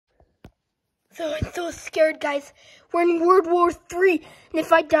I'm so scared, guys. We're in World War III, and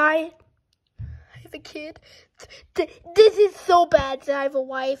if I die, I have a kid. This is so bad. I have a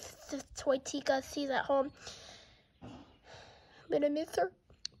wife, Toy Tika. She's at home. I'm gonna miss her.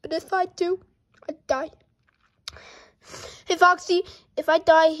 But if I do, I die. Hey, Foxy, if I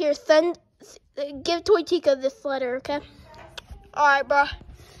die here, give Toy Tika this letter, okay? All right, bro. All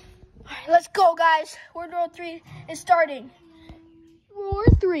right, let's go, guys. World War III is starting.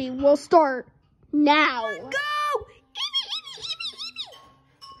 World War III will start now. Let's go!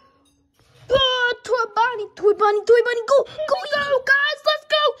 Toy Bunny, go, guys, let's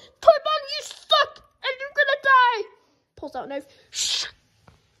go! Toy Bunny, you suck, and you're gonna die! Pulls out knife.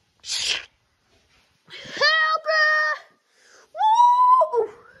 Help! Woo!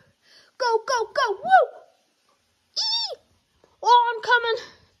 Go! Woo! Eee! Oh, I'm coming.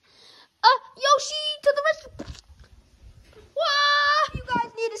 Yoshi, to the rescue. Whoa! You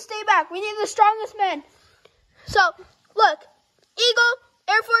guys need to stay back. We need the strongest men. So, look, Eagle,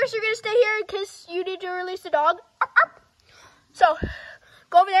 Air Force, you're going to stay here in case you need to release the dog. So,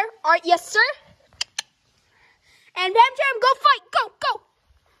 go over there. All right, yes, sir. And Pam Jam, go fight. Go.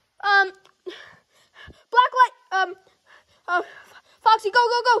 Blacklight, Foxy, go.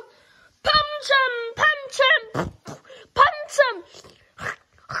 Punch him.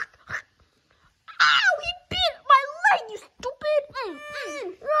 Ow, he bit my leg, you stupid.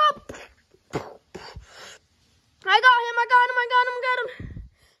 I got him.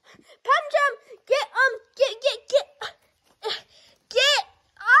 Punch him.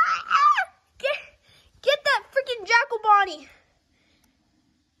 Get that freaking Jackal Bonnie.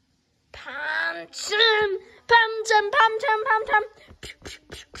 Punch him.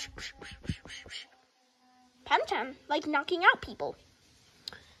 Pam, like knocking out people.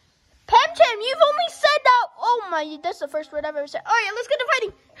 Pam, you've only said that. Oh my, that's the first word I've ever said. All right, let's get to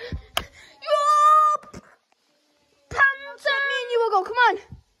fighting. Pam, me and you will go. Come on.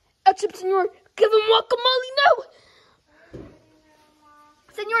 Chip, senor. Give him guacamole. No.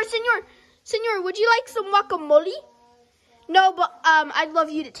 Senor, would you like some guacamole? No, but I'd love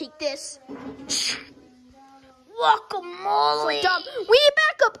you to take this. Guacamole. So dumb. We need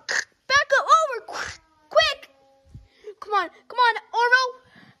backup. Over. Quick. Come on, Oro.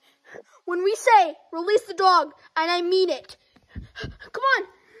 When we say release the dog, and I mean it. Come on.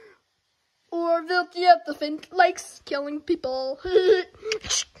 Orville the elephant likes killing people.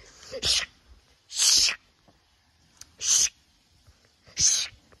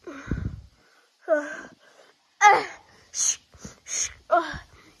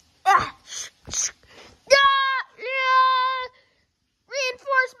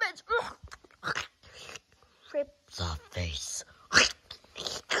 Reinforcements. Rips off face.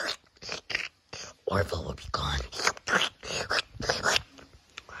 Orville will be gone.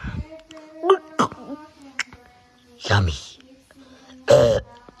 Yummy.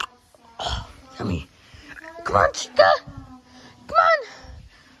 Yummy. Come on, Chica. Come on.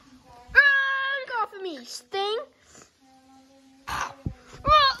 Get off of me, Sting.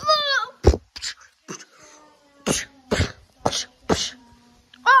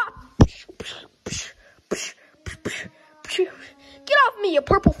 Get off me, you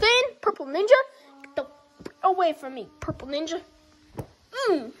purple thing, purple ninja. Get the away from me, purple ninja.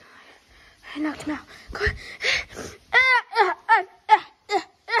 I knocked him out. Go on.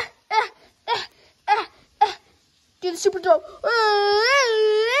 Do the super throw. Run,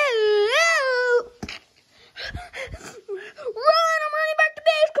 I'm running back to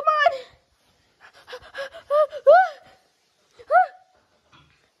base. Come on.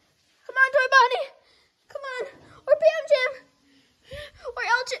 Come on, Toy Bonnie. Come on. Or Pam Jam. Or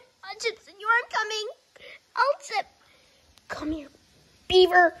L-Chip. Senor, I'm coming. L-Chip. Come here,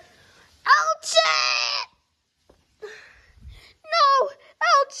 Beaver. L-Chip! No!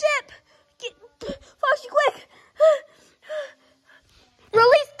 L-Chip! Get Foxy, quick!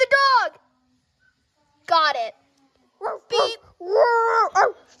 Release the dog! Got it. Beep.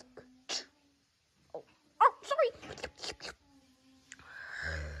 Oh, sorry.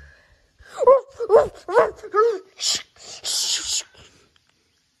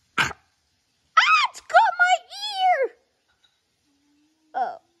 It's got my ear!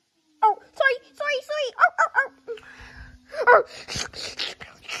 Sorry.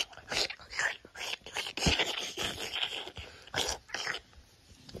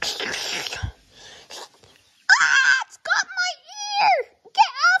 It's got my ear!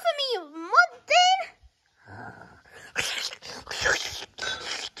 Get off of me, you mud thing!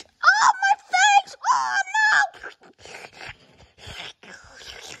 Oh, my face! Oh, no!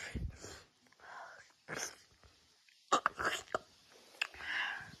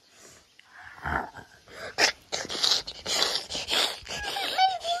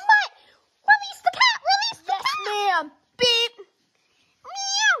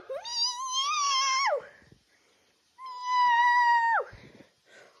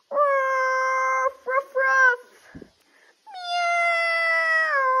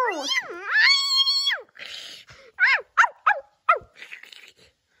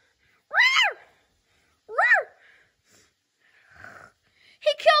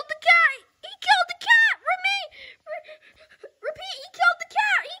 He killed the cat! He killed the cat! Repeat, he killed the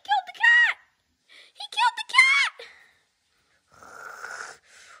cat! He killed the cat! He killed the cat!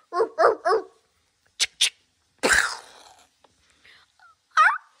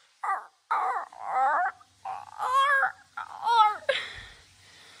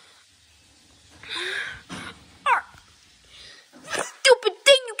 Stupid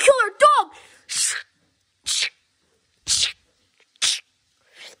thing, you killed our dog!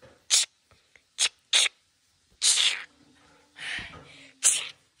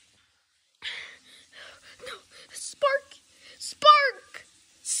 Spark!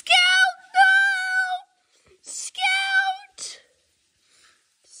 Scout! No! Scout!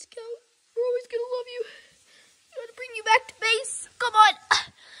 We're always gonna love you. I'm gonna bring you back to base. Come on.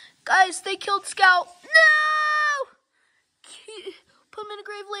 Guys, they killed Scout. No! Put him in a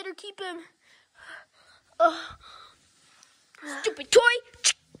grave later. Keep him. Stupid toy.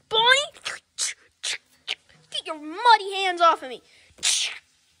 Bonnie. Get your muddy hands off of me.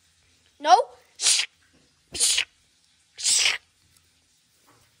 No?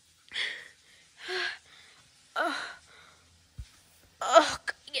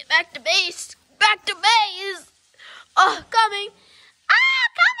 Get back to base. Back to base. Coming.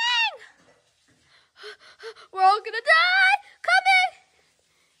 Coming. We're all gonna die. Coming.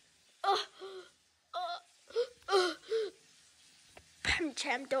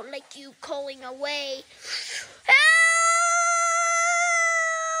 Pam don't like you calling away. Help!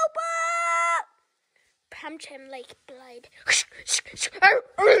 Pam like blood.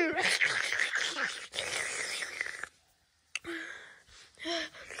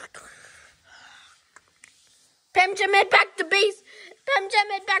 Pam head back to base. Pam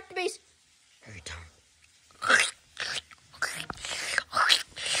head back to base. Every time.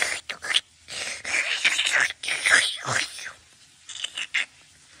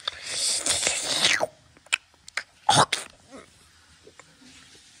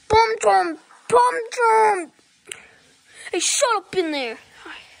 Pom. Hey, shut up in there.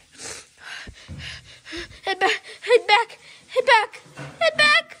 Head back.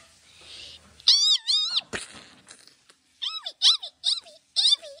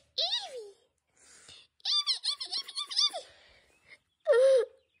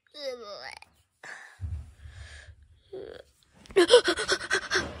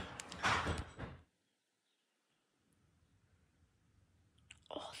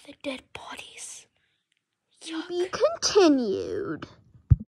 The dead bodies. Yuck. To be continued.